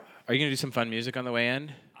Are you going to do some fun music on the way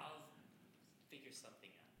in? I'll figure something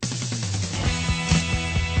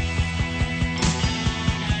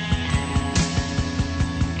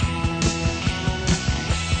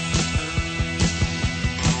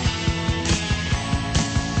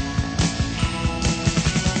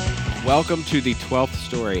out. Welcome to The 12th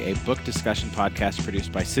Story, a book discussion podcast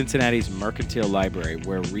produced by Cincinnati's Mercantile Library,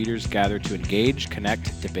 where readers gather to engage,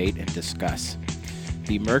 connect, debate, and discuss.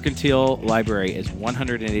 The Mercantile Library is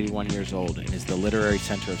 181 years old and is the literary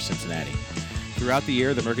center of Cincinnati. Throughout the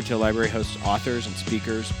year, the Mercantile Library hosts authors and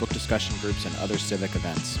speakers, book discussion groups, and other civic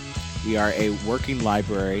events. We are a working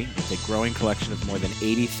library with a growing collection of more than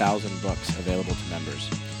 80,000 books available to members.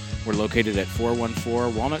 We're located at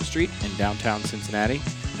 414 Walnut Street in downtown Cincinnati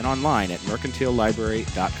and online at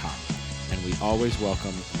mercantilelibrary.com. And we always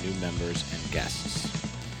welcome new members and guests.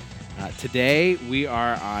 Today, we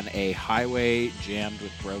are on a highway jammed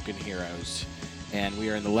with broken heroes, and we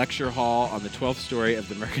are in the lecture hall on the 12th story of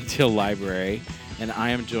the Mercantile Library, and I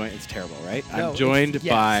am joined, it's terrible, right? I'm joined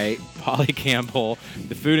by Polly Campbell,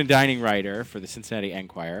 the food and dining writer for the Cincinnati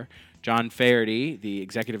Enquirer, John Faherty, the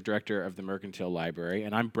executive director of the Mercantile Library,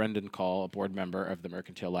 and I'm Brendon, Cull, a board member of the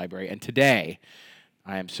Mercantile Library, and today,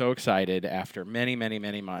 I am so excited. After many, many,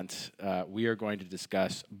 many months, we are going to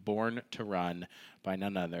discuss Born to Run by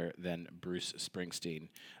none other than Bruce Springsteen.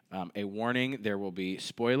 A warning, there will be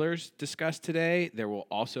spoilers discussed today. There will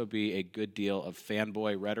also be a good deal of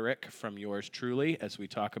fanboy rhetoric from yours truly as we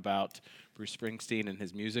talk about Bruce Springsteen and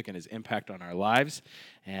his music and his impact on our lives.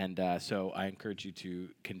 And so I encourage you to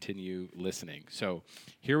continue listening. So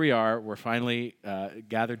here we are. We're finally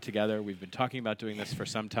gathered together. We've been talking about doing this for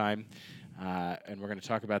some time. And we're going to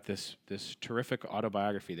talk about this terrific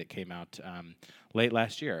autobiography that came out late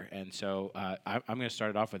last year. And so I'm going to start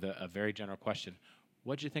it off with a very general question.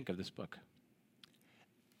 What did you think of this book?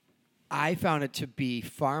 I found it to be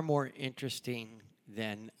far more interesting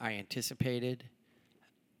than I anticipated.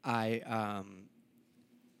 I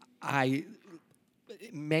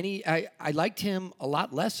liked him a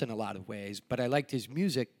lot less in a lot of ways, but I liked his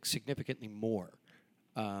music significantly more.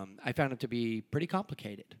 I found it to be pretty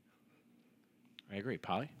complicated. I agree.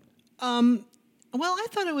 Polly? Well, I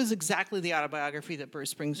thought it was exactly the autobiography that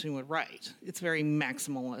Bruce Springsteen would write. It's very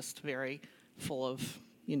maximalist, very full of,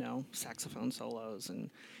 saxophone solos.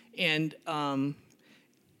 And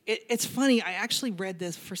it's funny, I actually read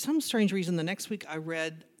this, for some strange reason, the next week I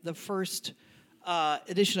read the first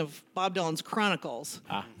edition of Bob Dylan's Chronicles,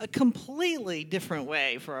 a completely different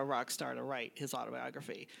way for a rock star to write his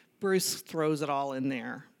autobiography. Bruce throws it all in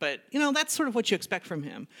there. But, that's sort of what you expect from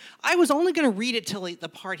him. I was only going to read it till the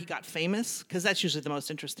part he got famous, because that's usually the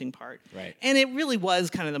most interesting part. Right. And it really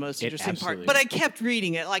was kind of the most interesting part. But I kept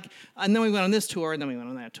reading it, and then we went on this tour, and then we went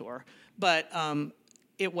on that tour. But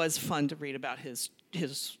it was fun to read about his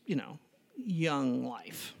young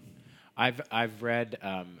life. I've read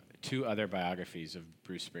two other biographies of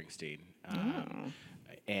Bruce Springsteen.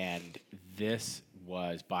 And this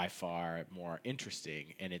was by far more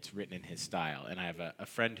interesting, and it's written in his style. And I have a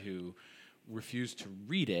friend who refused to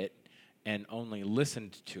read it and only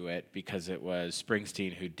listened to it because it was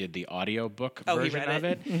Springsteen who did the audiobook version of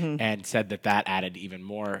it, and said that added even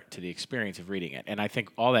more to the experience of reading it. And I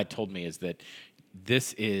think all that told me is that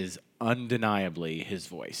this is undeniably his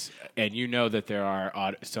voice. And that there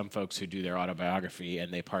are some folks who do their autobiography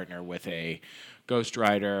and they partner with a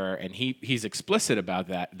ghostwriter, and he's explicit about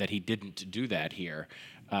that he didn't do that here.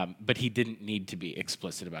 But he didn't need to be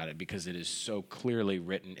explicit about it because it is so clearly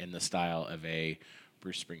written in the style of a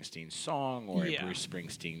Bruce Springsteen song or a Bruce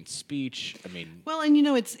Springsteen speech. I mean... Well, and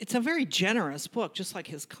it's a very generous book, just like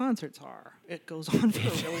his concerts are. It goes on for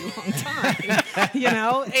a really long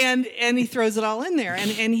time, and he throws it all in there.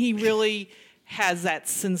 And he really has that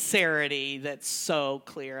sincerity that's so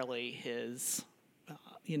clearly his,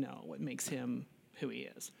 what makes him who he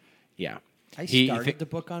is. Yeah. I started the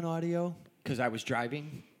book on audio because I was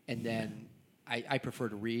driving, and then I prefer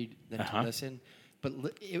to read than to listen. But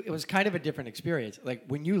it was kind of a different experience. Like,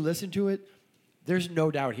 when you listen to it, there's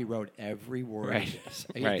no doubt he wrote every word of this.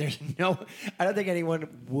 I don't think anyone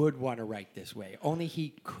would want to write this way. Only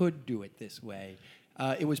he could do it this way.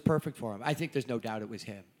 It was perfect for him. I think there's no doubt it was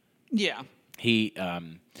him. Yeah. He,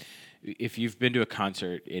 if you've been to a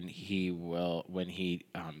concert, and he will, when he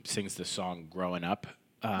sings the song Growing Up,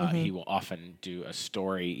 he will often do a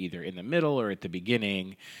story either in the middle or at the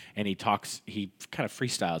beginning, and he kind of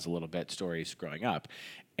freestyles a little bit stories growing up.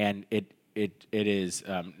 And it is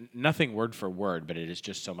nothing word for word, but it is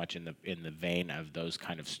just so much in the vein of those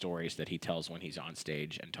kind of stories that he tells when he's on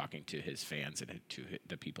stage and talking to his fans and to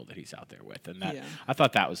the people that he's out there with. And that I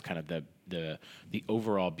thought that was kind of the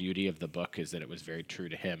overall beauty of the book, is that it was very true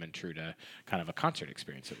to him and true to kind of a concert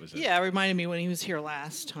experience. It was it reminded me when he was here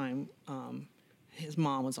last time. His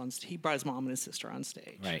mom was on. He brought his mom and his sister on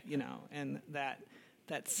stage, right? And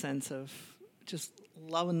that sense of just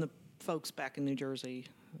loving the folks back in New Jersey.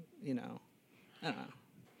 I don't know.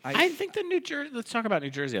 I think the New Jersey. Let's talk about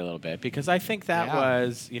New Jersey a little bit, because I think that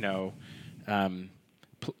was, in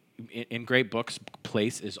great books,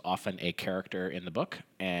 place is often a character in the book,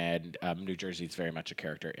 and New Jersey is very much a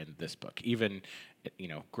character in this book. Even,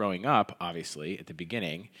 growing up, obviously at the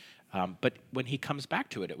beginning, but when he comes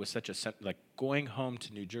back to it, it was such like going home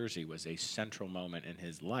to New Jersey was a central moment in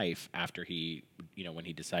his life after he, when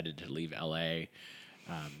he decided to leave L.A.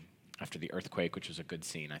 After the earthquake, which was a good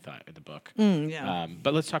scene, I thought, in the book.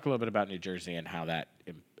 But let's talk a little bit about New Jersey and how that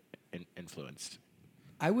influenced.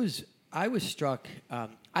 I was struck.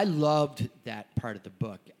 I loved that part of the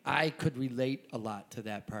book. I could relate a lot to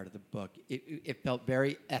that part of the book. It felt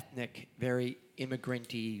very ethnic, very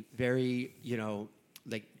immigrant-y, very,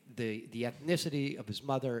 like the ethnicity of his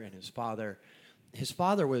mother and his father. His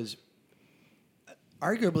father was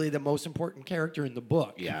arguably the most important character in the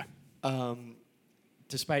book. Yeah.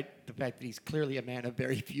 Despite the fact that he's clearly a man of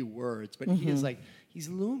very few words, but he is he's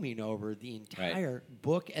looming over the entire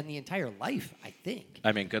book and the entire life, I think.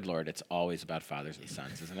 I mean, good Lord, it's always about fathers and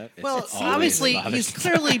sons, isn't it? It's obviously he's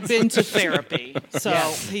clearly been to therapy, so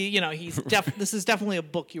this is definitely a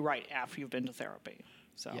book you write after you've been to therapy.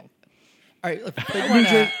 So. Yeah. All right,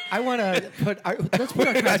 I want to put. Let's put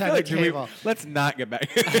our cards on the table. Let's not get back.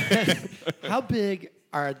 How big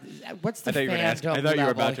are? What's the fandom level? I thought you were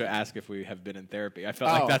about to ask if we have been in therapy. I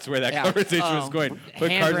felt like that's where that conversation was going.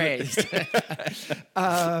 Hand raised.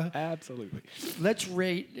 Absolutely. Let's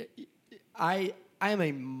rate. I am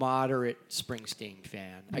a moderate Springsteen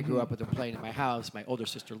fan. I grew up with him playing in my house. My older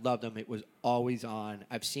sister loved him. It was always on.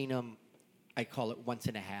 I've seen him. I call it once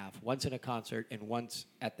and a half. Once in a concert and once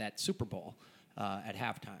at that Super Bowl at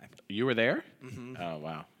halftime. You were there? Mm-hmm. Oh,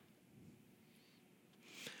 wow.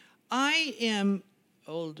 I am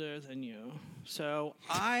older than you, so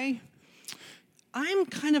I'm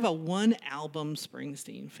kind of a one-album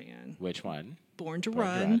Springsteen fan. Which one? Born to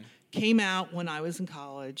Run. Came out when I was in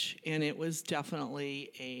college, and it was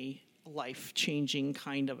definitely a life-changing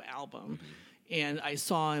kind of album. Mm-hmm. And I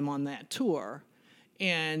saw him on that tour,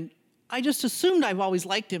 and I just assumed I've always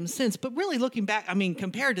liked him since, but really looking back, I mean,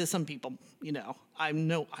 compared to some people, I've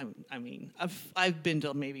been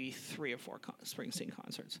to maybe 3 or 4 Springsteen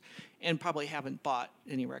concerts, and probably haven't bought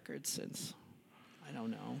any records since. I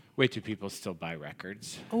don't know. Wait, do people still buy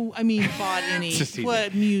records? Oh, I mean, bought any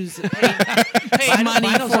music? Pay money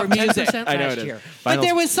for music. I know it is. But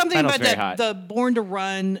there was something about that the Born to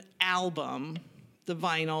Run album, the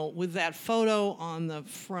vinyl, with that photo on the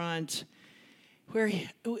front.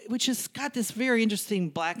 Which has got this very interesting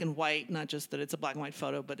black and white, not just that it's a black and white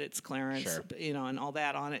photo, but it's Clarence, and all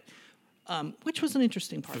that on it, which was an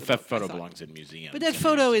interesting part of the book. That photo belongs in museums. But that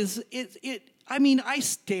photo is, I mean, I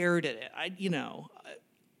stared at it.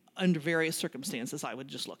 Under various circumstances, I would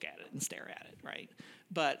just look at it and stare at it, right?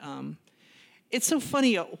 But it's so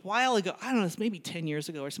funny. A while ago, I don't know, it's maybe 10 years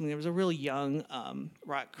ago or something, there was a really young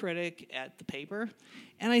rock critic at the paper,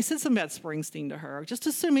 and I said something about Springsteen to her, just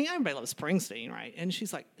assuming everybody loves Springsteen, right? And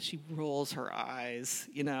she's like, she rolls her eyes,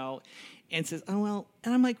 and says, oh, well,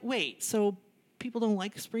 and I'm like, wait, so people don't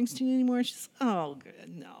like Springsteen anymore? She's, oh, good,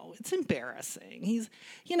 no, it's embarrassing. He's,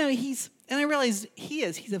 and I realized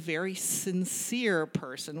he's a very sincere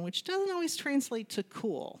person, which doesn't always translate to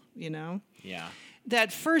cool, Yeah.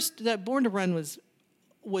 That Born to Run was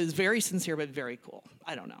very sincere, but very cool.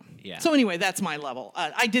 I don't know. Yeah. So anyway, that's my level.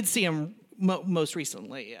 I did see him most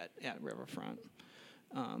recently at Riverfront.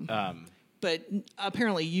 But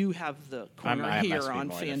apparently you have the corner here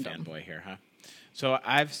on fandom. Fanboy here, huh? So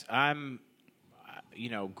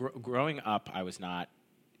growing up, I was not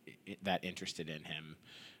that interested in him.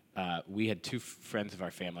 We had 2 friends of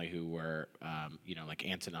our family who were, like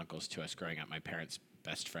aunts and uncles to us growing up. My parents'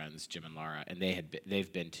 best friends, Jim and Laura, and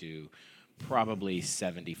they've been to probably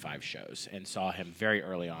 75 shows and saw him very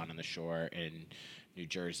early on the shore in New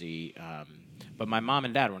Jersey. But my mom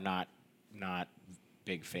and dad were not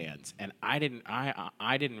big fans, and I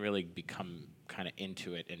didn't really become kind of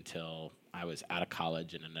into it until I was out of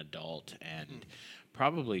college and an adult, and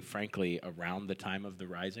probably, frankly, around the time of the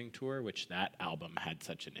Rising tour, which that album had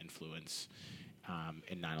such an influence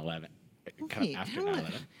in 9/11. Okay, after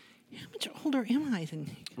 9/11. How much older am I than?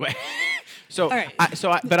 Wait. So, All right.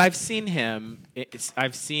 But I've seen him.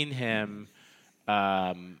 I've seen him.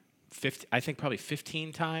 50, I think probably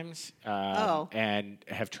 15 times. And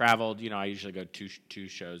have traveled. You know, I usually go two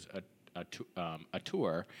shows a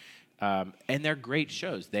tour, and they're great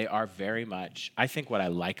shows. They are very much. I think what I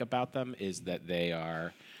like about them is that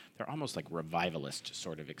they're almost like revivalist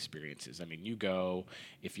sort of experiences. I mean, you go,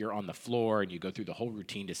 if you're on the floor and you go through the whole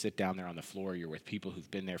routine to sit down there on the floor, you're with people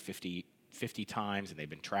who've been there 50 times and they've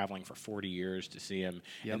been traveling for 40 years to see him.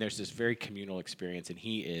 Yep. And there's this very communal experience, and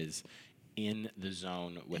he is in the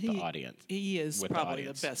zone with the audience. He is probably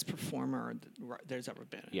the best performer there's ever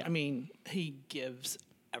been. Yeah. I mean, he gives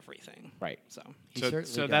everything. Right. So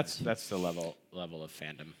that's the level of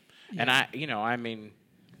fandom. Yeah. And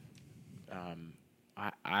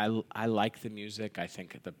I like the music. I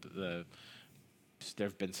think there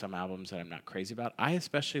have been some albums that I'm not crazy about. I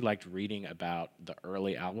especially liked reading about the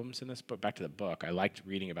early albums in this book. Back to the book, I liked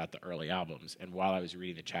reading about the early albums. And while I was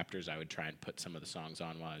reading the chapters, I would try and put some of the songs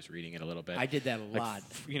on while I was reading it a little bit. I did that a lot.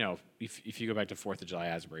 If you go back to 4th of July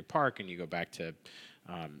Asbury Park and you go back to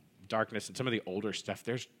Darkness and some of the older stuff,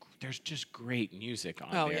 there's just great music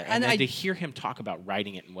on there. Yeah. And then to hear him talk about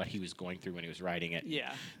writing it and what he was going through when he was writing it.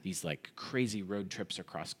 Yeah. These like crazy road trips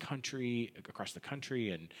across the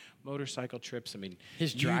country and motorcycle trips. I mean,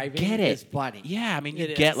 his driving is funny. Yeah, I mean,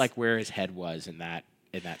 you get like where his head was in that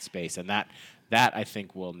space, and that I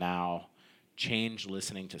think will now change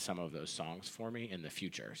listening to some of those songs for me in the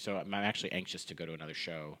future. So I'm actually anxious to go to another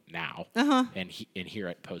show now and hear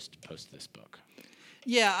it post this book.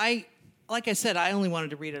 Yeah, like I said, I only wanted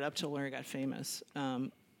to read it up till Larry got famous.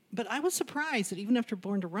 But I was surprised that even after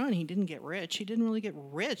Born to Run, he didn't get rich. He didn't really get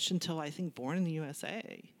rich until, I think, Born in the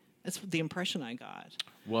USA. That's the impression I got.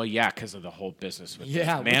 Well, yeah, because of the whole business with the which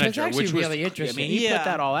manager, was actually really interesting. I mean, he put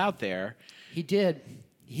that all out there. He did.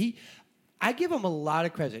 I give him a lot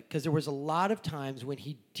of credit because there was a lot of times when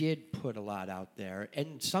he did put a lot out there,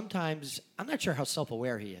 and sometimes I'm not sure how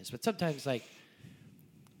self-aware he is, but sometimes like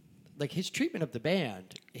his treatment of the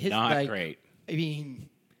band, not great. I mean,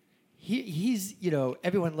 he's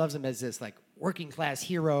everyone loves him as this like working class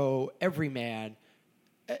hero, everyman.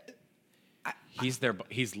 He's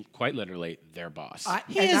quite literally their boss.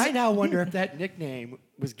 I now wonder if that nickname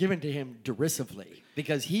was given to him derisively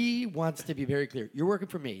because he wants to be very clear. You're working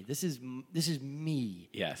for me. This is me.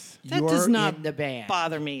 Yes, that does not in the band.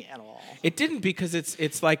 Bother me at all. It didn't because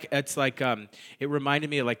it's like it reminded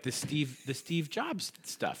me of like the Steve Jobs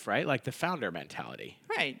stuff, right? Like the founder mentality.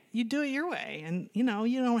 Right. You do it your way, and you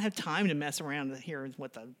don't have time to mess around to hear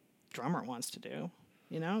what the drummer wants to do.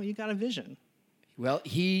 You got a vision. Well,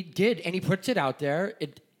 he did, and he puts it out there.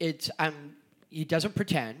 He doesn't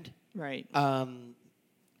pretend. Right.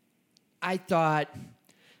 I thought,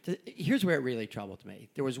 here's where it really troubled me.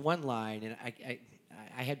 There was one line, and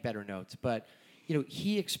I had better notes, but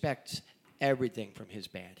he expects everything from his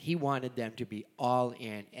band. He wanted them to be all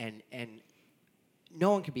in, and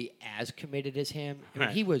no one could be as committed as him. I mean,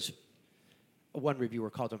 he was. One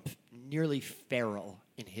reviewer called him nearly feral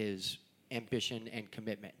in his ambition and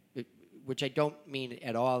commitment. Which I don't mean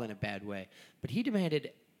at all in a bad way, but he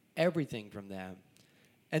demanded everything from them.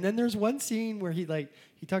 And then there's one scene where he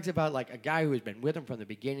talks about like a guy who has been with him from the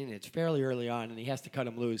beginning. And it's fairly early on, and he has to cut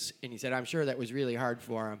him loose. And he said, "I'm sure that was really hard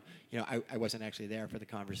for him. I wasn't actually there for the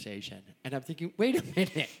conversation." And I'm thinking, wait a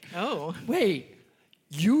minute. Oh, wait,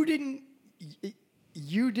 you didn't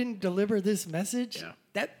deliver this message?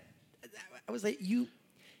 Yeah. I was like,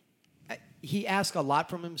 he asked a lot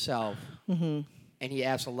from himself. Mm-hmm. And he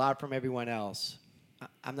asked a lot from everyone else.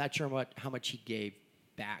 I'm not sure how much he gave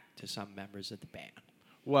back to some members of the band.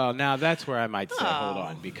 Well, now that's where I might say, hold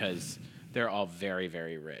on, because they're all very,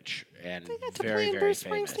 very rich and very, very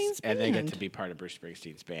famous, and they get to be part of Bruce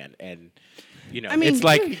Springsteen's band. And it's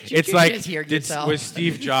like was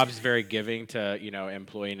Steve Jobs very giving to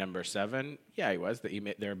employee number 7? Yeah, he was.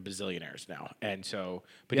 They're bazillionaires now, and so,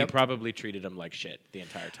 but he probably treated them like shit the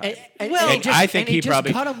entire time. I think he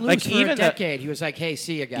probably cut him loose for a decade. He was like, "Hey,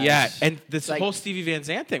 see you guys." Yeah, and this whole Stevie Van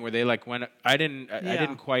Zandt thing, where they I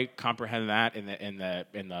didn't quite comprehend that in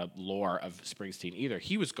the lore of Springsteen either.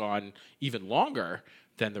 He was gone even longer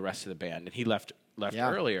than the rest of the band, and he left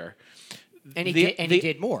earlier. And he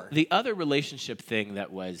did more. The other relationship thing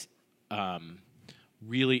that was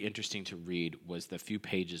really interesting to read was the few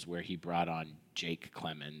pages where he brought on Jake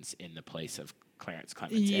Clemens in the place of Clarence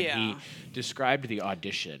Clemens. Yeah. And he described the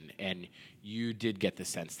audition, and you did get the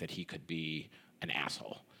sense that he could be an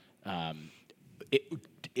asshole.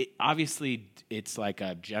 It obviously, it's like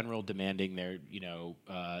a general demanding their,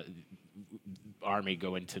 army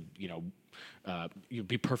go into, you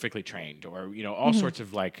be perfectly trained, or all sorts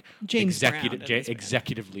of like James Brown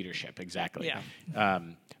executive leadership, exactly. Yeah.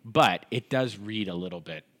 But it does read a little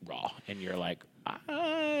bit raw, and you're like,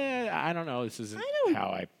 I don't know, this isn't how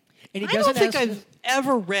I. And he I don't doesn't think I've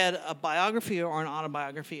ever read a biography or an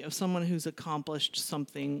autobiography of someone who's accomplished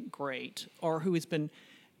something great, or who has been,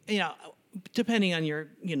 depending on your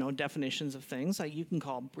definitions of things. Like you can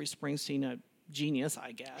call Bruce Springsteen a genius,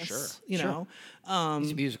 I guess. Sure. He's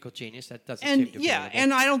a musical genius. That doesn't And seem to be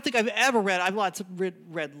and I don't think I've ever read. I've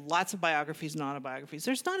read lots of biographies and autobiographies.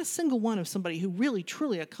 There's not a single one of somebody who really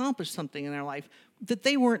truly accomplished something in their life that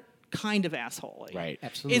they weren't kind of assholey. Right.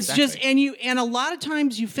 Absolutely. It's just and a lot of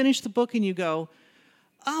times you finish the book and you go,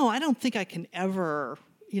 oh, I don't think I can ever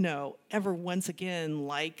once again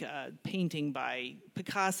like a painting by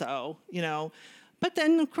Picasso, But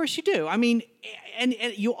then, of course, you do. I mean, and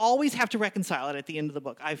you always have to reconcile it at the end of the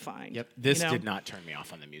book, I find. Yep. This did not turn me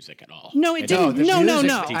off on the music at all. No, it didn't. No.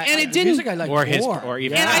 And it didn't. Music I like more. or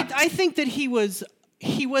even. And I think that he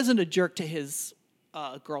wasn't a jerk to his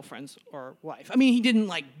girlfriends or wife. I mean, he didn't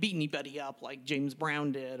like beat anybody up like James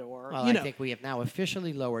Brown did, or Well, I think we have now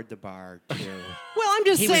officially lowered the bar to. Well, I'm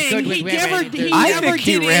just He was saying good with he women. never. He I never think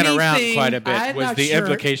he did ran anything, around quite a bit. I'm Was not the sure.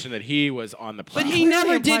 implication that he was on the prowl? But he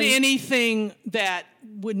never did implying- anything that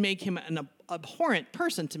would make him an abhorrent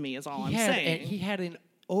person to me. Is all I'm saying. And he had an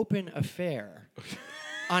open affair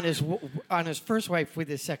on his first wife with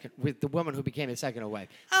the woman who became his second wife.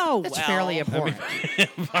 Oh, That's well. fairly abhorrent.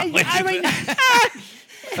 I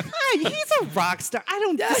mean, he's a rock star.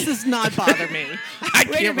 This does not bother me. I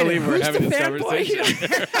can't believe we're who's having the this fanboy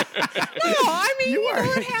conversation. No, I mean,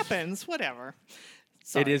 it happens. Whatever.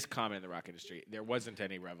 Sorry. It is common in the rock industry. There wasn't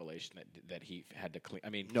any revelation that he had to clean. I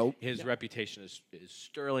mean, Nope. His reputation is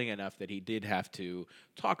sterling enough that he did have to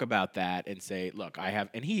talk about that and say, "Look, I have."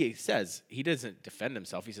 And he says he doesn't defend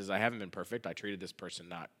himself. He says, "I haven't been perfect. I treated this person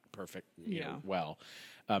not perfect, well."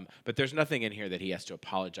 But there's nothing in here that he has to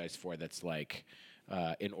apologize for. That's like.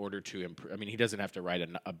 In order to improve, I mean, he doesn't have to write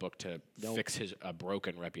a book to fix his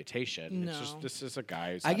broken reputation. No. It's just this is a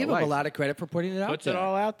guy who's I give him a lot of credit for putting it out puts there. it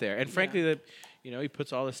all out there, and frankly, he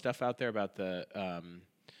puts all this stuff out there about the,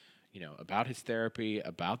 about his therapy,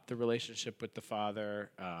 about the relationship with the father,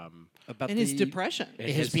 about and his depression.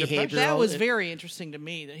 his depression. behavioral. That was very interesting to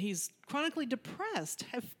me. That he's chronically depressed.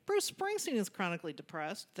 If Bruce Springsteen is chronically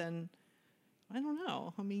depressed, then I don't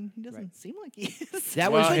know. I mean, he doesn't seem like he is. That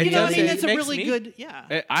was- Well, But, it I does- mean, it that's a makes really me- good.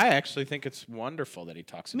 Yeah. I actually think it's wonderful that he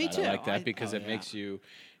talks Me about too. it like that I- because oh, it yeah. makes you,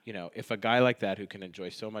 if a guy like that who can enjoy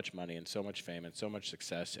so much money and so much fame and so much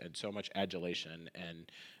success and so much adulation and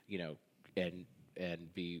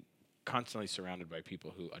and be constantly surrounded by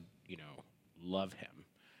people who love him,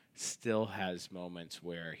 still has moments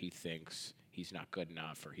where he thinks he's not good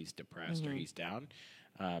enough or he's depressed or he's down.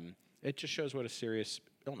 It just shows what a serious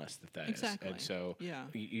illness that Exactly. is. And so Yeah.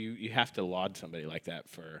 you have to laud somebody like that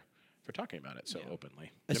for talking about it so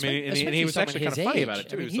openly. I Espe- mean, and he especially was someone actually kind of his funny age. about it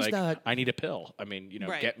too. I mean, he was he's like, not- "I need a pill. I mean,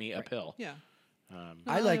 Right. get me a pill." Yeah. I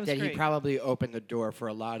No, like was that he great. probably opened the door for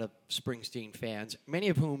a lot of Springsteen fans, many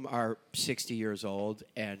of whom are 60 years old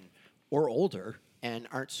or older, and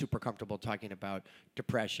aren't super comfortable talking about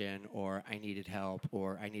depression or I needed help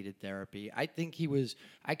or I needed therapy. I think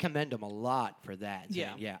I commend him a lot for that.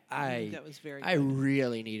 Yeah. Saying, I think that was very I good.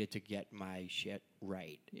 really needed to get my shit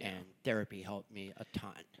right, Yeah. and therapy helped me a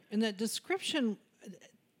ton. And that description,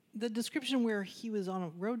 where he was on a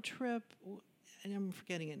road trip, and I'm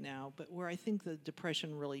forgetting it now, but where I think the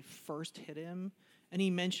depression really first hit him, and he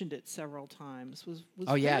mentioned it several times, was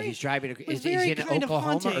Oh, yeah, very- he's driving. was Is he very in kind of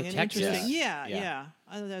Oklahoma haunting or and Texas? interesting. Yeah, Yeah.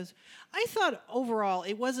 yeah. I thought overall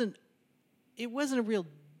it wasn't a real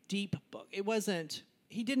deep book. It wasn't.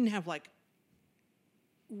 He didn't have like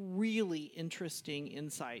really interesting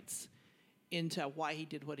insights into why he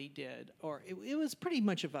did what he did, or it was pretty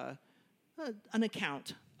much of an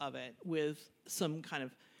account of it with some kind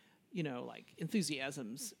of like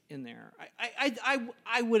enthusiasms in there.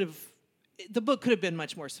 I would have. The book could have been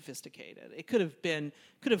much more sophisticated. It could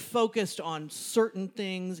have focused on certain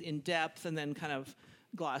things in depth and then kind of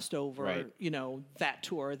glossed over, Right. that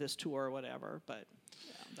tour, this tour, whatever. But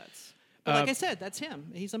yeah, that's. But like I said, that's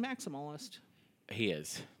him. He's a maximalist. He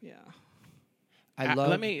is. Yeah. I love.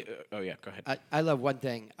 Let me. Oh yeah, go ahead. I love one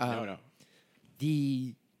thing. No.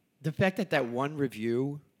 The fact that one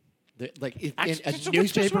review, Actually, in a that's what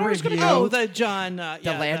newspaper I was gonna- review, Oh, the John. the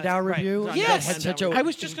Landau review, John that Yes. had such a I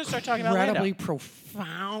was just going to start talking about incredibly Landau.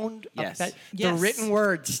 profound Yes. effect. Yes. The written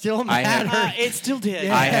word still I have- matters. It still did.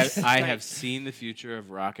 Yeah. I Right. have seen the future of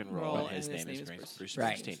rock and roll, Roll, and his and his name is name is Bruce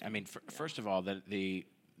Right. Springsteen. I mean, first of all, the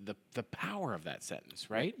the power of that sentence,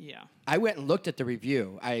 right? Yeah. I went and looked at the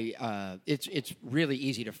review. It's really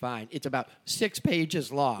easy to find. It's about 6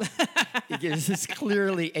 pages long. This is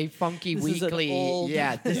clearly a funky This is an weekly. old- This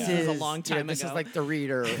Yeah. is a long time This is ago. like The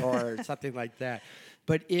Reader or something like that.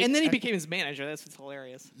 But And then he became his manager. That's what's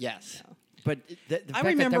hilarious. yes. But the fact that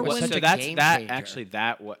remember that was when- such So a that's game that changer. actually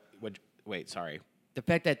that what would wait, sorry. The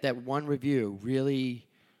fact that that one review really,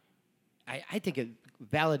 I think it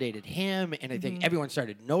validated him, and I think everyone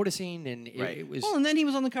started noticing, and Right. it was. Well, and then he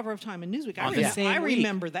was on the cover of Time and Newsweek. On the same I week.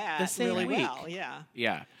 remember that The same really week. well. Yeah.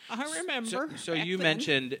 Yeah. I remember. So back you then.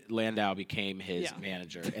 mentioned Landau became his Yeah.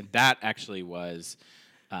 manager, and that actually was,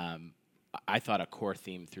 I thought, a core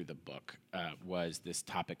theme through the book was this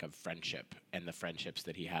topic of friendship and the friendships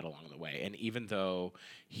that he had along the way. And even though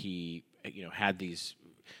he, had these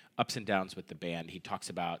ups and downs with the band, he talks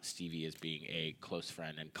about Stevie as being a close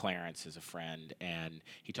friend and Clarence as a friend, and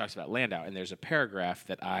he talks about Landau. And there's a paragraph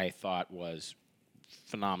that I thought was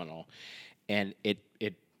phenomenal, and it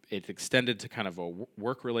extended to kind of a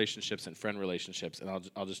work relationships and friend relationships, and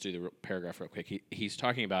I'll just do the paragraph real quick. He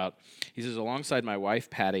says, alongside my wife,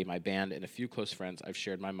 Patty, my band, and a few close friends, I've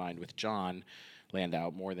shared my mind with John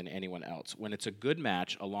Landau more than anyone else. When it's a good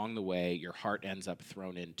match, along the way, your heart ends up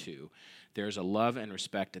thrown in too. There's a love and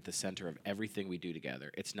respect at the center of everything we do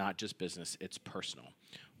together. It's not just business, it's personal.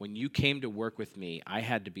 When you came to work with me, I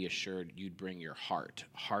had to be assured you'd bring your heart.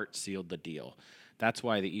 Heart sealed the deal. That's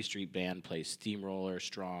why the E Street Band plays steamroller,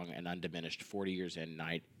 strong, and undiminished 40 years in,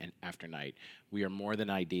 night and after night. We are more than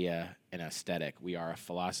idea and aesthetic. We are a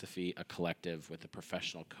philosophy, a collective with a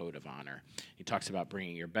professional code of honor. He talks about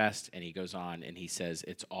bringing your best, and he goes on and he says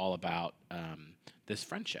it's all about this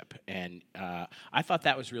friendship. And I thought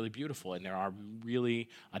that was really beautiful, and there are really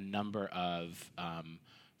a number of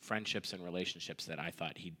friendships and relationships that I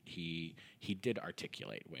thought he did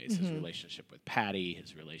articulate ways. His relationship with Patty,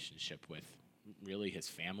 his relationship with really his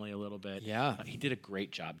family a little bit. Yeah. He did a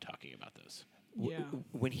great job talking about those. Yeah.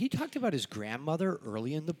 When he talked about his grandmother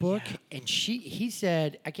early in the book, and he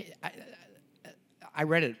said, I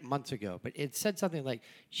read it months ago, but it said something like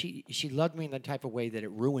she loved me in the type of way that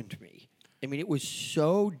it ruined me. I mean, it was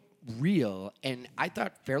so real, and I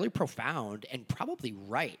thought fairly profound, and probably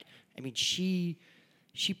right. I mean, she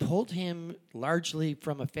pulled him largely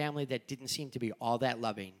from a family that didn't seem to be all that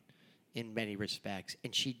loving in many respects,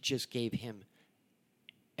 and she just gave him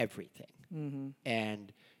everything.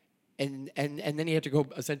 And then he had to go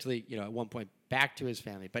essentially, at one point back to his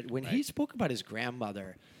family. But when he spoke about his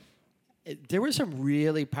grandmother, there were some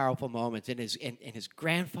really powerful moments. And his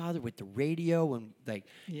grandfather with the radio, and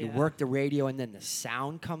you work the radio, and then the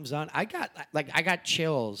sound comes on. I got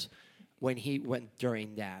chills when he went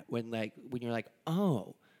during that. When you're like,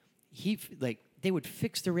 oh, they would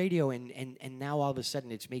fix the radio, and now all of a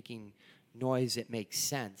sudden it's making noise that makes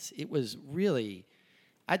sense. It was really.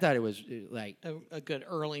 I thought it was A good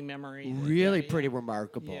early memory. really pretty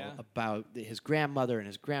remarkable Yeah. about his grandmother and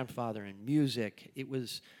his grandfather and music. It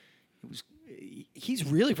was. He's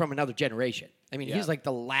really from another generation. I mean, he's like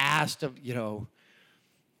the last of They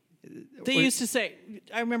used to say,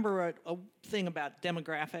 I remember a thing about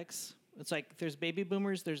demographics. It's like there's baby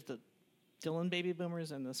boomers, there's the Dylan baby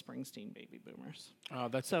boomers, and the Springsteen baby boomers. Oh,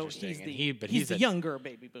 that's So interesting. he's the younger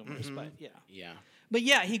baby boomers, but yeah. Yeah. But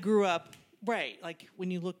yeah, he grew up, right. Like when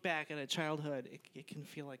you look back at a childhood, it can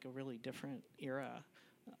feel like a really different era.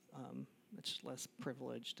 Much less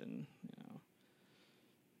privileged and,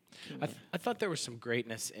 I thought there was some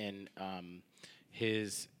greatness in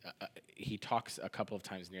his. He talks a couple of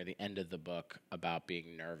times near the end of the book about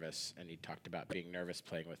being nervous, and he talked about being nervous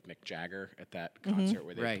playing with Mick Jagger at that concert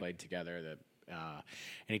where they played together. And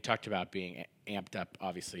he talked about being amped up,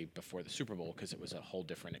 obviously, before the Super Bowl because it was a whole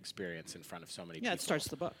different experience in front of so many people. yeah, it starts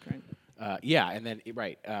the book, right? And then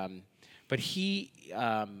but he,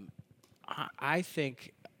 I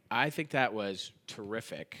think that was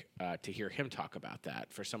terrific to hear him talk about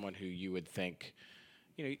that for someone who you would think,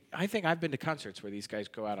 I think I've been to concerts where these guys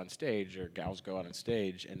go out on stage or gals go out on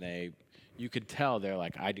stage and you could tell they're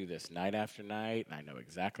like, I do this night after night and I know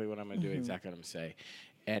exactly what I'm going to do, exactly what I'm going to say.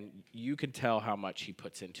 And you could tell how much he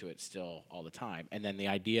puts into it still all the time. And then the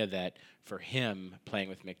idea that for him playing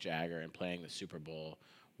with Mick Jagger and playing the Super Bowl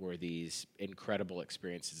were these incredible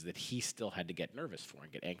experiences that he still had to get nervous for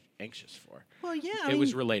and get anxious for. Well, yeah. It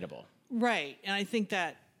was relatable. Right. And I think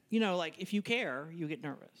that, if you care, you get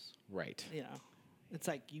nervous. Right. It's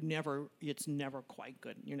like it's never quite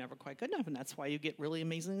good. You're never quite good enough. And that's why you get really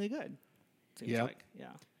amazingly good. Seems Yep. like, yeah.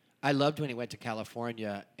 I loved when he went to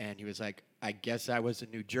California and he was like, I guess I was a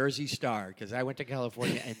New Jersey star because I went to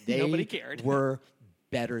California and they Nobody cared. were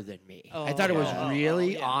better than me. I thought it was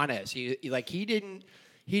really honest. He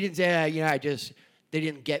He didn't say, they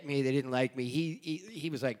didn't get me, they didn't like me. He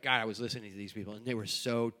was like, God, I was listening to these people, and they were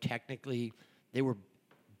so technically, they were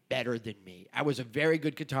better than me. I was a very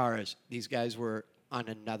good guitarist. These guys were on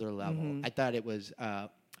another level. I thought it was.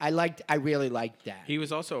 I really liked that. He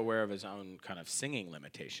was also aware of his own kind of singing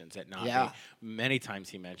limitations. Many times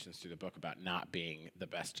he mentions through the book about not being the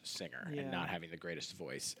best singer and not having the greatest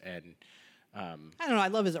voice. And I don't know. I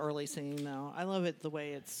love his early singing though. I love it the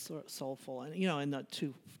way it's sort of soulful, and in the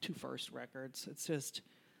two first records, it's just.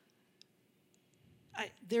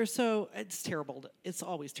 It's terrible. It's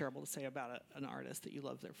always terrible to say about an artist that you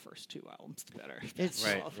love their first two albums better. It's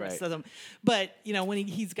right. The rest of them. But when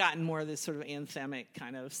he's gotten more of this sort of anthemic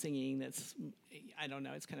kind of singing, that's I don't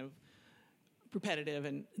know. It's kind of repetitive,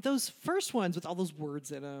 and those first ones with all those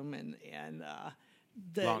words in them, and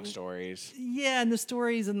the long stories. Yeah, and the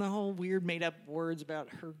stories and the whole weird made up words about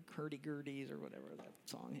hurdy-gurdies or whatever that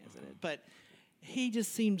song has in it. But he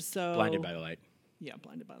just seemed so Blinded by the Light. Yeah,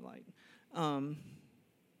 Blinded by the Light.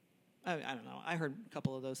 I don't know. I heard a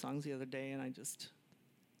couple of those songs the other day, and I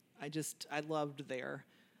loved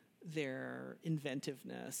their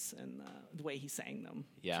inventiveness and the way he sang them.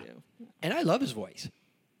 Yeah. Too. And I love his voice.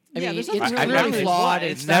 I mean, there's it's nothing really wrong with his flawed.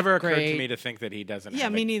 voice. It's It's never not occurred great. to me to think that he doesn't Yeah,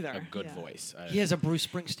 have me a neither. good Yeah. voice. He has a Bruce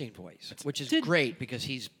Springsteen voice, which is Did- great because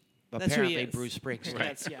he's That's who he apparently is. Bruce Springsteen.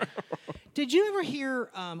 That's, yeah. Did you ever hear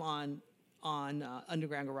on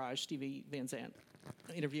Underground Garage Stevie Van Zandt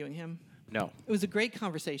interviewing him? No. It was a great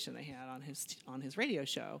conversation they had on his radio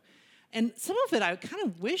show. And some of it I kind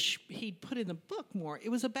of wish he'd put in the book more. It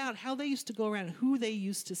was about how they used to go around, who they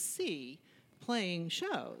used to see playing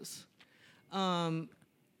shows. And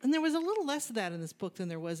there was a little less of that in this book than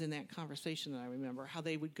there was in that conversation that I remember, how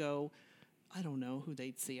they would go, I don't know who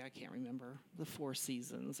they'd see, I can't remember, the Four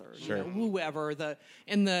Seasons or whoever,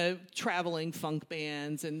 and the traveling funk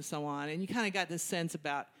bands and so on. And you kind of got this sense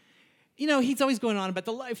about, he's always going on about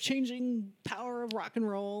the life-changing power of rock and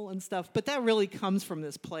roll and stuff, but that really comes from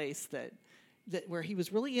this place that where he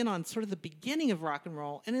was really in on sort of the beginning of rock and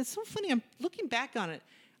roll. And it's so funny, I'm looking back on it,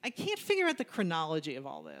 I can't figure out the chronology of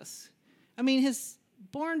all this. I mean, his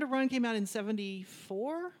Born to Run came out in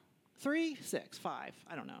 74, 3, 6, 5,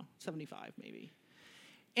 I don't know, 75 maybe.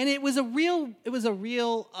 And it was a real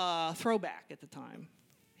throwback at the time.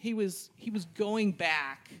 He was going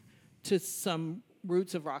back to some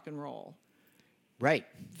roots of rock and roll. Right.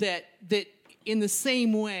 That in the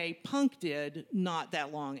same way punk did not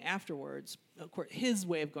that long afterwards. Of course, his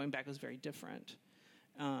way of going back was very different.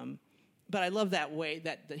 But I love that way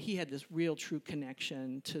that he had this real true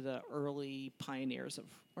connection to the early pioneers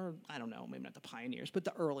or I don't know, maybe not the pioneers, but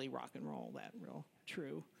the early rock and roll, that real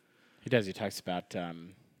true. He does. He talks about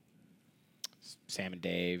Sam and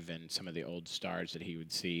Dave and some of the old stars that he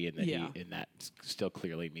would see, and that that still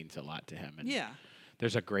clearly means a lot to him. And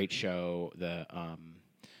there's a great show that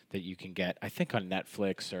you can get, I think, on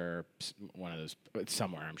Netflix or one of those,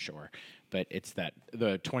 somewhere, I'm sure. But it's the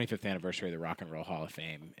 25th anniversary of the Rock and Roll Hall of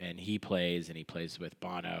Fame, and he plays with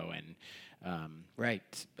Bono and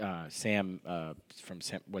Sam from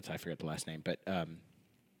Sam. I forget the last name, but.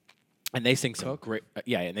 And they sing some great,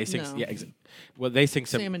 and they sing, they sing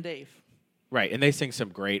some. Sam and Dave. Right, and they sing some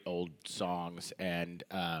great old songs, and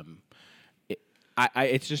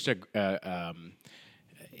it's just the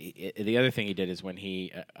other thing he did is when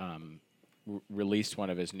he released one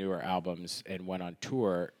of his newer albums and went on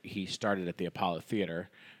tour, he started at the Apollo Theater,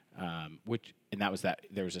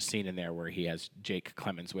 there was a scene in there where he has Jake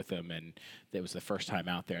Clemens with him, and it was the first time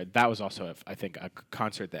out there. That was also, I think, a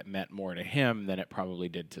concert that meant more to him than it probably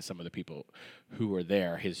did to some of the people who were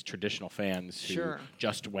there, his traditional fans who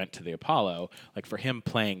just went to the Apollo. Like, for him,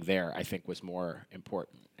 playing there, I think, was more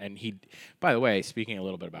important. And by the way, speaking a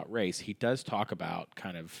little bit about race, he does talk about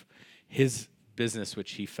kind of his business,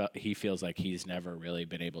 which he feels like he's never really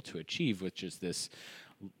been able to achieve, which is this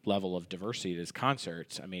level of diversity at his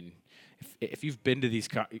concerts. I mean, if you've been to these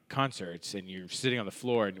concerts and you're sitting on the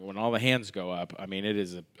floor and when all the hands go up, I mean, it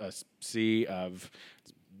is a sea of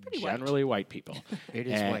generally white people. It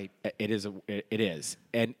is white. It is.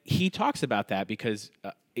 And he talks about that because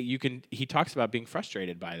he talks about being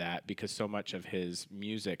frustrated by that because so much of his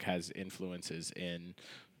music has influences in,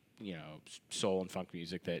 soul and funk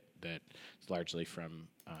music that is largely from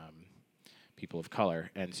people of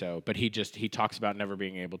color. And so, but he talks about never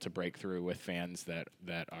being able to break through with fans that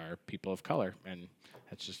are people of color, and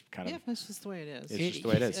that's just kind of that's just the way it is. It's just the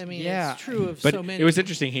way it is. I mean, it's true of but so many. It was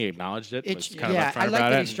interesting. He acknowledged it. Was kind of upfront I like about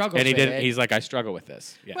that it. he struggles and he with did. it. He's like, I struggle with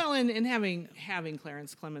this. Yeah. Well, and having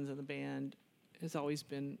Clarence Clemens in the band has always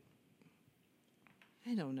been.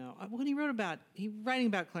 I don't know. When he writing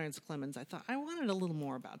about Clarence Clemens, I thought I wanted a little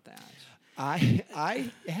more about that. I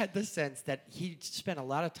had the sense that he spent a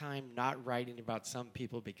lot of time not writing about some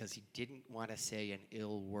people because he didn't want to say an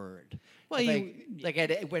ill word. Well,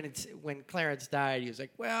 when Clarence died, he was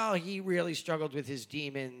like, "Well, he really struggled with his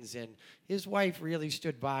demons, and his wife really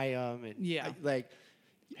stood by him." And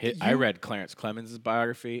I read Clarence Clemens'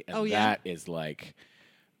 biography, and yeah? that is like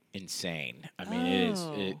insane. I mean, it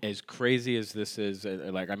is as crazy as this is.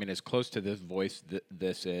 As close to this voice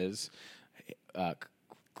this is.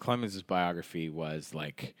 Clemens' biography was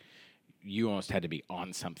like, you almost had to be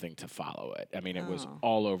on something to follow it. I mean, it was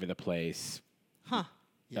all over the place. Huh.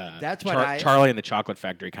 That's what Charlie and the Chocolate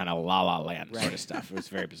Factory kind of La La Land sort of stuff. It was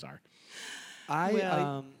very bizarre.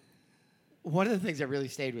 One of the things that really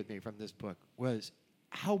stayed with me from this book was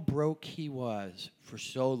how broke he was for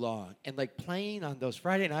so long, and like playing on those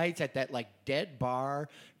Friday nights at that like dead bar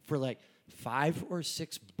for like $5 or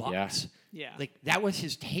 $6. Yeah. Like that was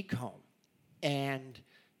his take home, and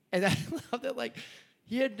I love that like.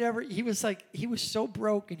 He was so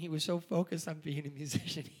broke and he was so focused on being a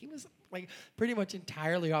musician. He was like pretty much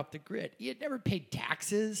entirely off the grid. He had never paid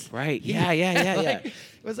taxes. Right. Yeah. It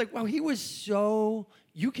was like, wow, he was so,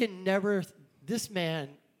 this man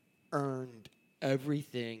earned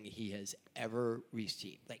everything he has ever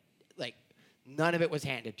received. Like none of it was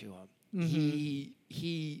handed to him. Mm-hmm.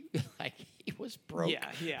 He was broke.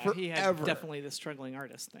 Yeah. Forever. He had definitely the struggling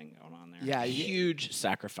artist thing going on there. Yeah, huge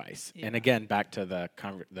sacrifice. Yeah. And again, back to the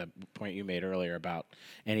point you made earlier about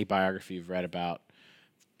any biography you've read about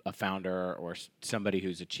a founder or somebody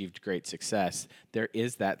who's achieved great success, there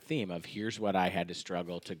is that theme of here's what I had to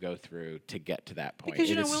struggle to go through to get to that point. Because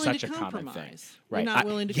you're it not is willing such to a common thing. compromise. Right. You're not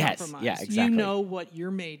willing to yes, compromise. Yeah, exactly. You know what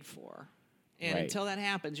you're made for. And Right. until that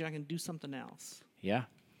happens, you're not going to do something else. Yeah.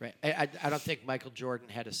 Right. I don't think Michael Jordan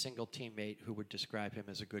had a single teammate who would describe him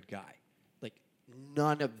as a good guy. Like,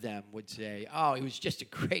 none of them would say, oh, he was just a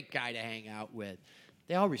great guy to hang out with.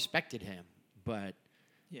 They all respected him, but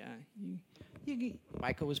Yeah.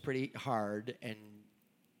 Michael was pretty hard and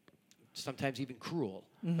sometimes even cruel.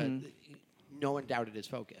 But no one doubted his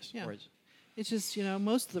focus. Yeah. Whereas, It's just,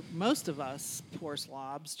 most of us poor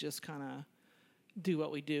slobs just kind of do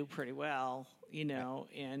what we do pretty well,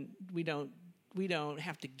 and we don't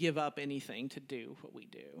have to give up anything to do what we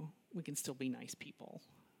do. We can still be nice people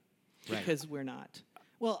because we're not.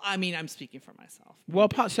 Well, I mean, I'm speaking for myself. Well,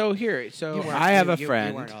 I have a friend.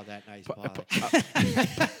 You weren't all that nice, Paul.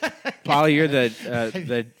 Paul, you're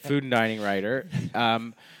the food and dining writer.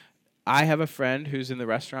 I have a friend who's in the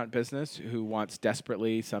restaurant business who wants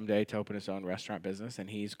desperately someday to open his own restaurant business, and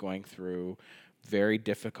he's going through very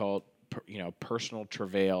difficult, personal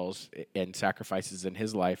travails and sacrifices in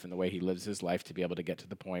his life and the way he lives his life to be able to get to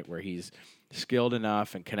the point where he's skilled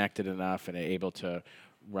enough and connected enough and able to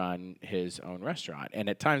run his own restaurant. And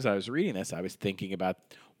at times I was reading this, I was thinking about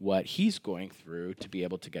what he's going through to be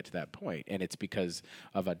able to get to that point. And it's because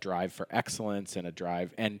of a drive for excellence and a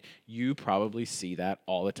drive. And you probably see that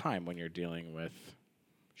all the time when you're dealing with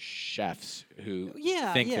chefs who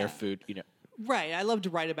think their food, Right. I love to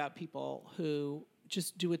write about people who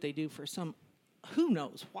just do what they do for who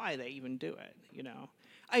knows why they even do it,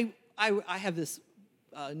 I have this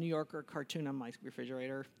New Yorker cartoon on my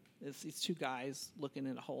refrigerator. It's these two guys looking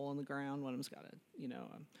at a hole in the ground. One of them's got a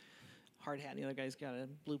hard hat, and the other guy's got a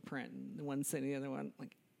blueprint, and the one saying the other one,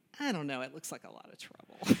 like, I don't know, it looks like a lot of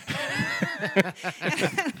trouble.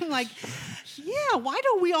 And I'm like, yeah, why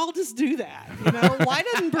don't we all just do that? Why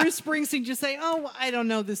doesn't Bruce Springsteen just say, oh, I don't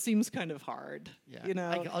know, this seems kind of hard?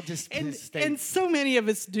 Yeah. I'll just stay. And so many of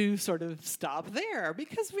us do sort of stop there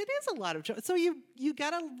because it is a lot of trouble. So you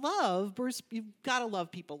gotta love Bruce. You've gotta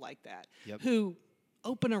love people like that who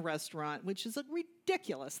open a restaurant, which is a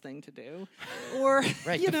ridiculous thing to do, or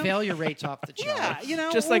the failure rate's off the chart.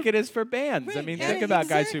 Just like it is for bands. Right. I mean, think about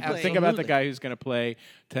guys who think about the Absolutely. guy who's going to play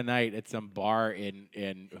tonight at some bar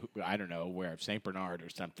in I don't know where, St. Bernard or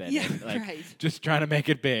something. Yeah, and, right. Just trying to make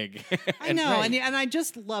it big. I know, and I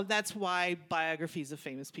just love. That's why biographies of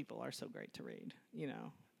famous people are so great to read.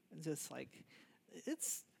 Just like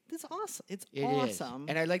it's awesome. It's awesome.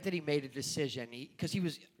 And I like that he made a decision because he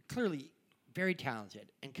was clearly very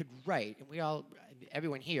talented and could write, and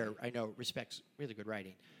everyone here I know respects really good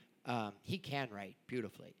writing. He can write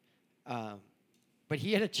beautifully, but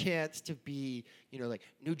he had a chance to be, like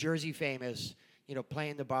New Jersey famous,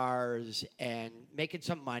 playing the bars and making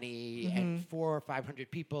some money and 400 or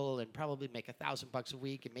 500 people and probably make $1,000 a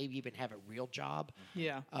week and maybe even have a real job.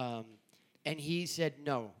 Yeah. And he said,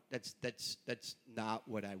 no, that's not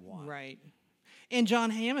what I want. Right. And John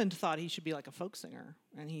Hammond thought he should be like a folk singer,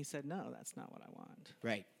 and he said, no, that's not what I want.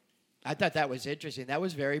 Right. I thought that was interesting. That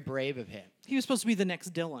was very brave of him. He was supposed to be the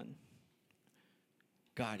next Dylan.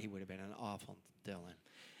 God, he would have been an awful Dylan.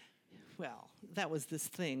 Well, that was this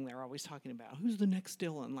thing they're always talking about. Who's the next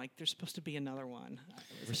Dylan? Like, there's supposed to be another one.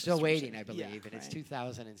 We're still waiting, I believe, Yeah, and it's right.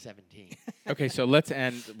 2017. Okay, so let's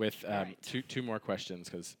end with Right. two more questions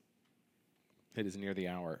because it is near the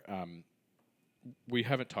hour. We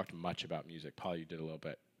haven't talked much about music. Paul, you did a little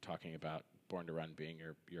bit talking about Born to Run being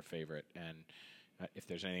your favorite, and if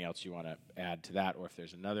there's anything else you want to add to that, or if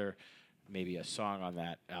there's another, maybe a song on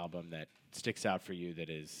that album that sticks out for you that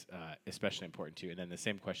is especially important to you. And then the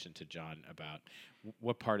same question to John about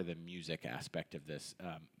what part of the music aspect of this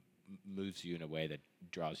moves you in a way that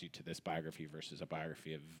draws you to this biography versus a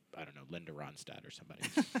biography of, I don't know, Linda Ronstadt or somebody.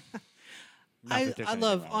 I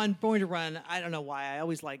love on Born to Run. I don't know why. I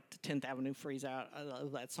always liked 10th Avenue Freeze Out. I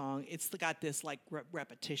love that song. It's got this like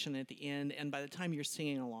repetition at the end, and by the time you're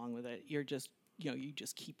singing along with it, you're just you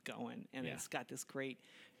just keep going, and it's got this great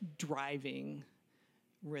driving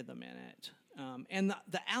rhythm in it. And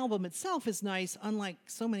the album itself is nice, unlike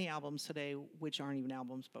so many albums today, which aren't even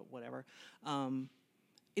albums, but whatever.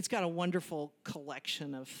 It's got a wonderful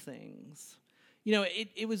collection of things.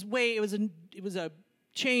 It was a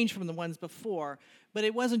change from the ones before, but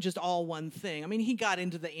it wasn't just all one thing. I mean, he got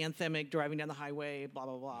into the anthemic driving down the highway, blah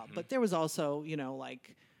blah blah. But there was also,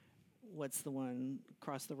 like, what's the one,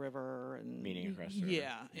 Across the River and Meaning Across the River.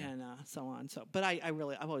 Yeah, and so on. So, but I've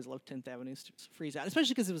always loved 10th Avenue Freeze Out, especially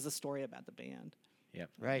because it was a story about the band. Yep.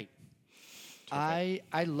 Right. I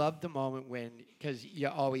love the moment when, because you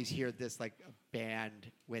always hear this, like, a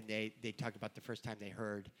band when they talk about the first time they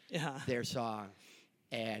heard their song,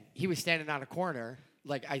 and he was standing on a corner,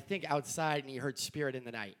 like, I think outside, and he heard Spirit in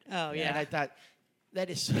the Night. Oh, yeah. And I thought, that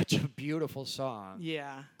is such a beautiful song.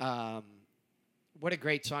 Yeah. What a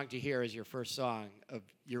great song to hear as your first song of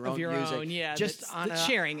your Of own your music. own, yeah, Just that's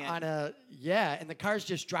sharing it. And the car's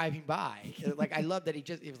just driving by. Like, I love that he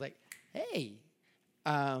was like, hey.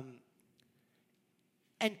 And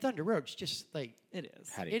Thunder Road's just like, It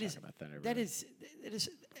is. How do you talk about Thunder Road?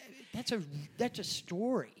 That's a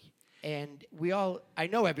story. And I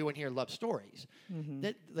know everyone here loves stories. Mm-hmm.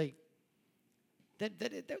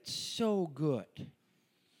 That's so good.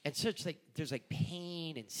 And such, like, there's, like,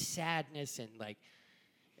 pain and sadness and, like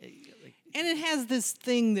And it has this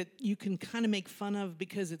thing that you can kind of make fun of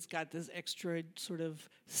because it's got this extra sort of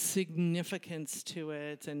significance to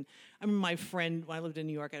it. And I remember my friend, when I lived in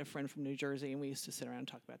New York, I had a friend from New Jersey, and we used to sit around and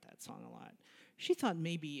talk about that song a lot. She thought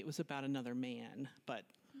maybe it was about another man, but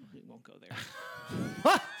we won't go there.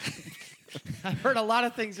 I've heard a lot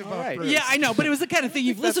of things about Bruce. Yeah, I know, but it was the kind of thing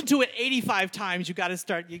you've listened to it 85 times. You got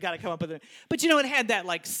to come up with it. But it had that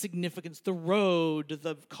like significance, the road,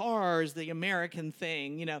 the cars, the American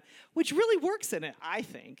thing, which really works in it. I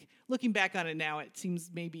think looking back on it now, it seems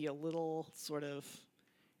maybe a little sort of.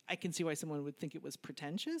 I can see why someone would think it was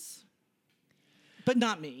pretentious, but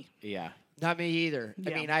not me. Yeah, not me either.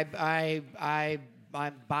 Yeah. I mean,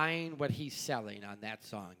 I'm buying what he's selling on that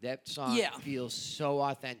song. That song feels so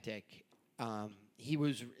authentic. I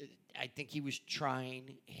think he was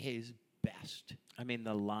trying his best. I mean,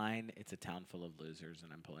 the line, "It's a town full of losers,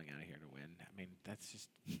 and I'm pulling out of here to win." I mean, that's just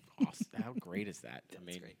awesome. How great is that? I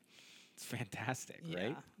mean, great. It's fantastic, Yeah.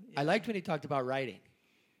 right? I liked when he talked about writing.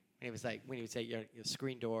 When he would say, your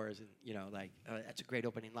screen doors, and that's a great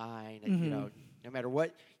opening line. And no matter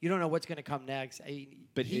what, you don't know what's going to come next.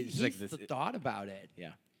 But he's like this, thought about it.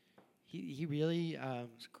 Yeah. He really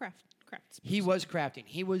It's crafts. he was crafting.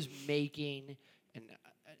 He was making, and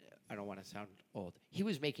I don't want to sound old. He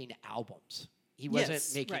was making albums. He wasn't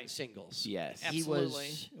making singles. Yes. Absolutely.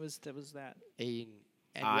 It was that.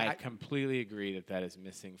 I completely agree that is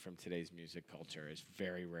missing from today's music culture. Is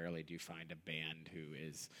very rarely do you find a band who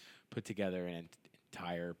is put together an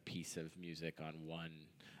entire piece of music on one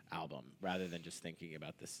album, rather than just thinking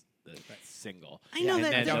about the single. I know and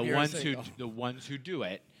that. then the ones who do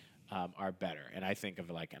it are better. And I think of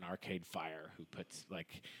like an Arcade Fire who puts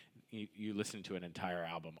like you listen to an entire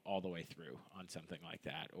album all the way through on something like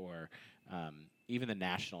that, or even the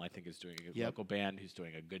National, I think, is doing a local band who's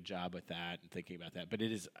doing a good job with that and thinking about that. But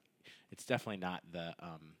it's definitely not the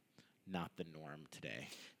norm today.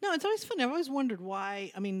 No, it's always funny. I've always wondered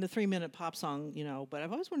why. I mean, the 3-minute pop song, but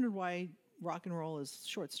I've always wondered why rock and roll is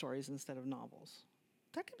short stories instead of novels.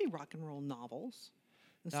 That could be rock and roll novels.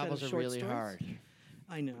 Novels of are short really stories. hard.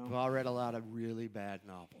 I know. We've all read a lot of really bad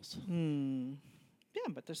novels. Yeah,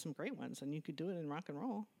 but there's some great ones, and you could do it in rock and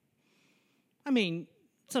roll. I mean,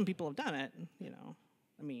 some people have done it,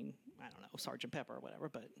 I mean, I don't know, Sgt. Pepper or whatever,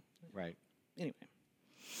 but Right. Anyway.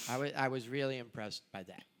 I was really impressed by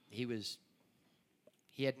that. He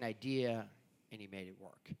had an idea, and he made it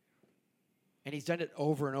work. And he's done it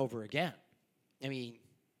over and over again. I mean,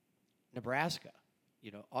 Nebraska.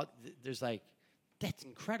 there's like, that's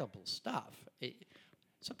incredible stuff.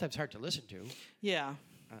 Sometimes hard to listen to. Yeah.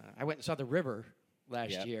 I went and saw The River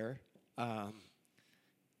last Yep. year.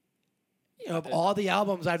 Of all the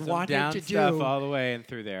albums I'd Some wanted down to stuff do, all the way and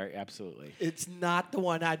through there. Absolutely. it's not the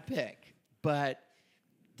one I'd pick. But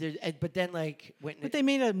then like when But they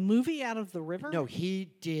made a movie out of The River? no, he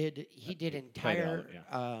did entire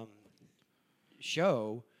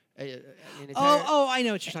show. An entire, Oh, I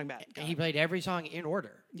know what you're talking about. and he played every song in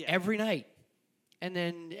order every night, and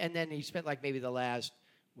then he spent like maybe the last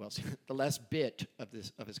bit of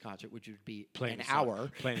his concert, which would be Playing an the song-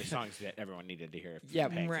 hour. Playing the songs that everyone needed to hear. if Yeah,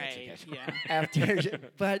 paying Right. attention. Yeah. After,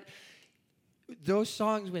 but those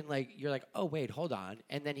songs when like you're like, oh wait, hold on,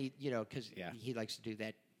 and then he because he likes to do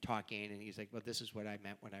that talking, and he's like, well, this is what I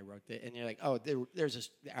meant when I wrote that, and you're like, oh, there's this.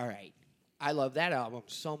 All right, I love that album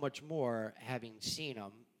so much more having seen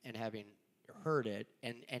them and having heard it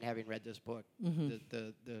and having read this book.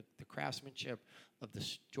 The craftsmanship of the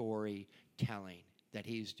storytelling that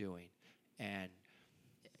he's doing, and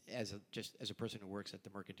as a person who works at the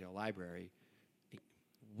Mercantile Library,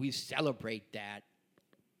 we celebrate that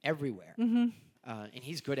everywhere, and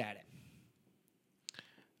he's good at it.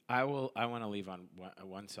 I want to leave on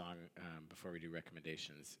one song before we do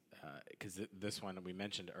recommendations, because this one we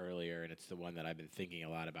mentioned earlier, and it's the one that I've been thinking a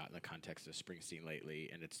lot about in the context of Springsteen lately,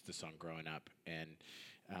 and it's the song "Growing Up." And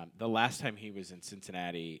the last time he was in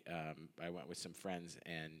Cincinnati, I went with some friends,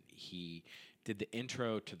 and he did the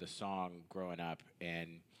intro to the song "Growing Up,"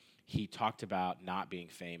 and he talked about not being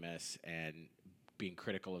famous and being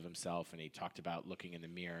critical of himself, and he talked about looking in the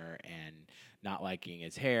mirror and not liking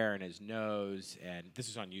his hair and his nose. And this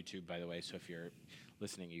is on YouTube, by the way, so if you're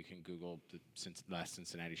listening, you can Google the last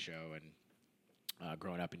Cincinnati show and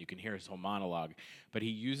Growing Up, and you can hear his whole monologue. But he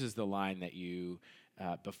uses the line that you,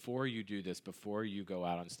 before you do this, before you go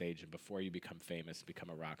out on stage and before you become famous,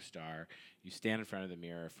 become a rock star, you stand in front of the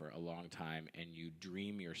mirror for a long time and you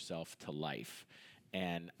dream yourself to life.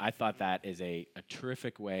 And I thought that is a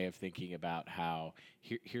terrific way of thinking about how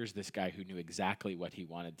here's this guy who knew exactly what he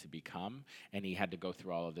wanted to become, and he had to go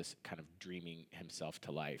through all of this kind of dreaming himself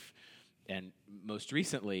to life. And most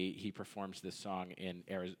recently, he performs this song in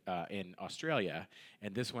Australia,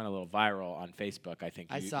 and this went a little viral on Facebook. I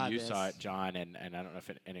think you saw it, John, and I don't know if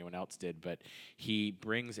anyone else did, but he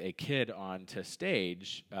brings a kid onto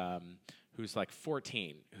stage who's like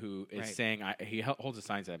 14, who is saying, he holds a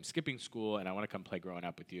sign that says, I'm skipping school and I want to come play Growing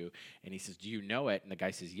Up with you. And he says, do you know it? And the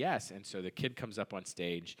guy says, yes. And so the kid comes up on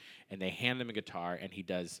stage and they hand him a guitar and he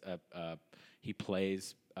does, he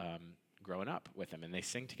plays Growing Up with him, and they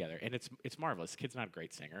sing together. And it's marvelous. The kid's not a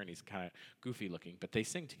great singer and he's kind of goofy looking, but they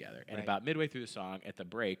sing together. And about midway through the song, at the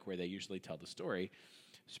break where they usually tell the story,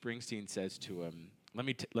 Springsteen says to him, let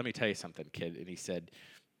me tell you something, kid. And he said,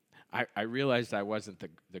 I realized I wasn't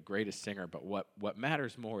the greatest singer, but what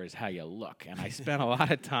matters more is how you look. And I spent a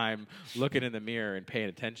lot of time looking in the mirror and paying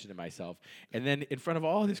attention to myself. And then in front of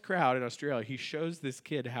all this crowd in Australia, he shows this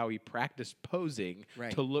kid how he practiced posing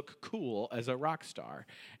to look cool as a rock star.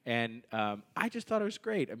 And I just thought it was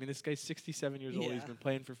great. I mean, this guy's 67 years old. He's been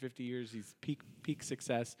playing for 50 years. He's peak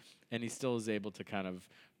success. And he still is able to kind of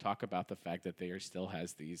talk about the fact that there still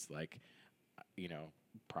has these, like,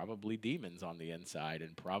 probably demons on the inside,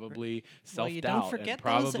 and probably self-doubt, you don't forget and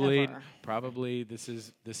probably those ever. probably this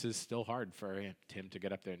is still hard for him to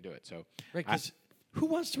get up there and do it. So, Because who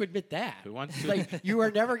wants to admit that? Who wants to? Like, you are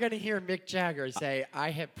never going to hear Mick Jagger say,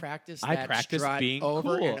 "I have practiced that strut being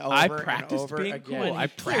over cool. and over I and practiced over being again." cool. I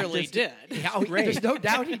clearly practiced did. Yeah, there's no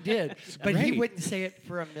doubt he did, but he great. wouldn't say it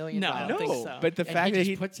for $1 million. No, I don't think so. But the And fact he that just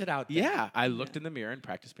he puts it out there. Yeah, I looked in the mirror and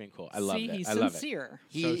practiced being cool. I love it. He's I love sincere.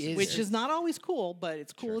 He is Which is not always cool, but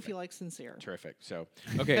it's cool if you like sincere. Terrific. So,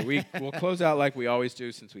 okay, we'll close out like we always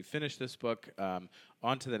do since we finished this book.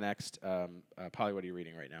 On to the next. Polly, what are you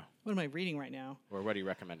reading right now? What am I reading right now? Or what are you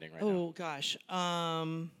recommending right now? Oh, gosh.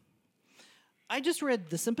 I just read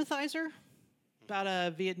The Sympathizer about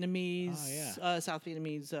a Vietnamese, South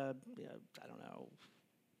Vietnamese, I don't know.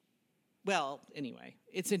 Well, anyway,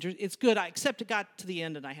 it's good. Except it got to the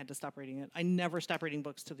end and I had to stop reading it. I never stop reading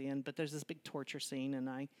books to the end, but there's this big torture scene and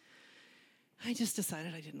I just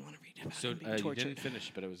decided I didn't want to read about So him being you tortured. didn't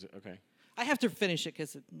finish, but it was okay. I have to finish it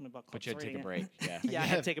because my book club's But you had to take a reading break. Yeah. it. Yeah, I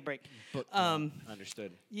had to take a break.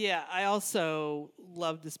 Understood. Yeah, I also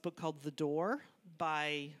love this book called The Door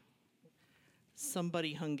by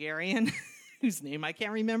somebody Hungarian whose name I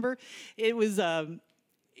can't remember. It's a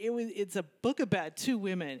book about two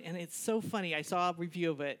women, and it's so funny. I saw a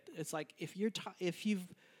review of it. It's like if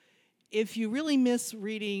you really miss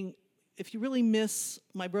reading, if you really miss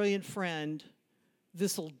My Brilliant Friend,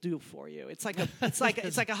 this will do for you. It's like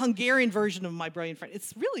a Hungarian version of My Brilliant Friend.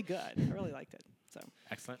 It's really good. I really liked it. So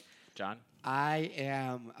Excellent. John? I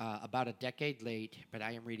am about a decade late, but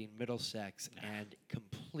I am reading Middlesex and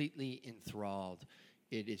completely enthralled.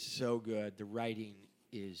 It is so good. The writing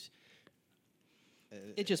is...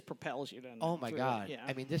 it just propels you to. Oh my God! Yeah.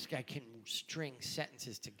 I mean, this guy can string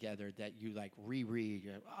sentences together that you like reread.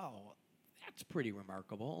 You're like, oh, that's pretty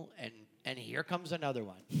remarkable. And here comes another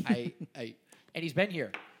one. And he's been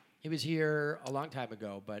here. He was here a long time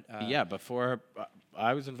ago, but yeah, before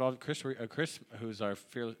I was involved. Chris, who's our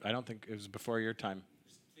fearless. I don't think it was before your time. It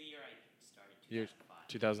was the year I started, 2005.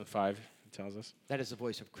 2005. It tells us. that is the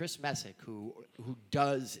voice of Chris Messick, who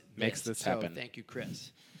does Makes this happen. So thank you,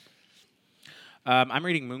 Chris. I'm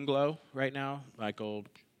reading Moonglow right now, Michael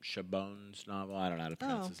Chabon's novel. I don't know how to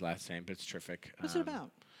pronounce his last name, but it's terrific. What's it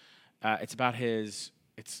about? It's about his.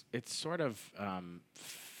 It's sort of.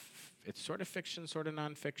 It's sort of fiction, sort of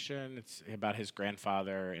nonfiction. It's about his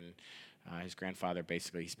grandfather, and his grandfather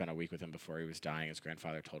basically, he spent a week with him before he was dying. His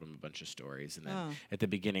grandfather told him a bunch of stories, and then at the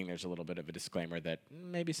beginning, there's a little bit of a disclaimer that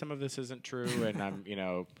maybe some of this isn't true, and I'm,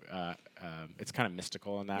 it's kind of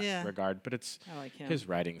mystical in that regard. But it's I like him. His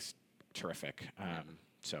writing's terrific.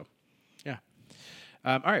 So, yeah.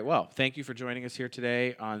 All right. Well, thank you for joining us here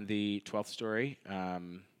today on the 12th Story.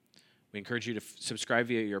 We encourage you to subscribe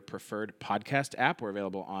via your preferred podcast app. We're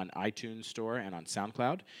available on iTunes Store and on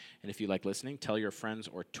SoundCloud. And if you like listening, tell your friends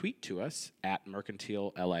or tweet to us at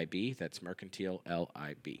MercantileLIB. That's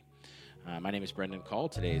MercantileLIB. My name is Brendon Cull.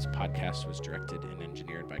 Today's podcast was directed and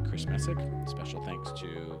engineered by Chris Messick. Special thanks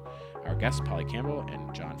to our guests, Polly Campbell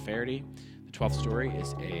and John Faherty. The 12th Story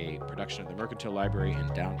is a production of the Mercantile Library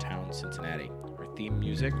in downtown Cincinnati. Our theme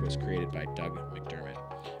music was created by Doug McDermott.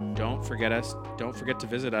 Don't forget to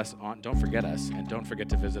visit us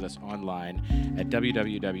online at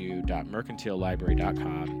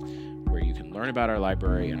www.mercantilelibrary.com, where you can learn about our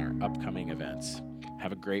library and our upcoming events.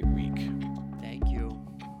 Have a great week. Thank you.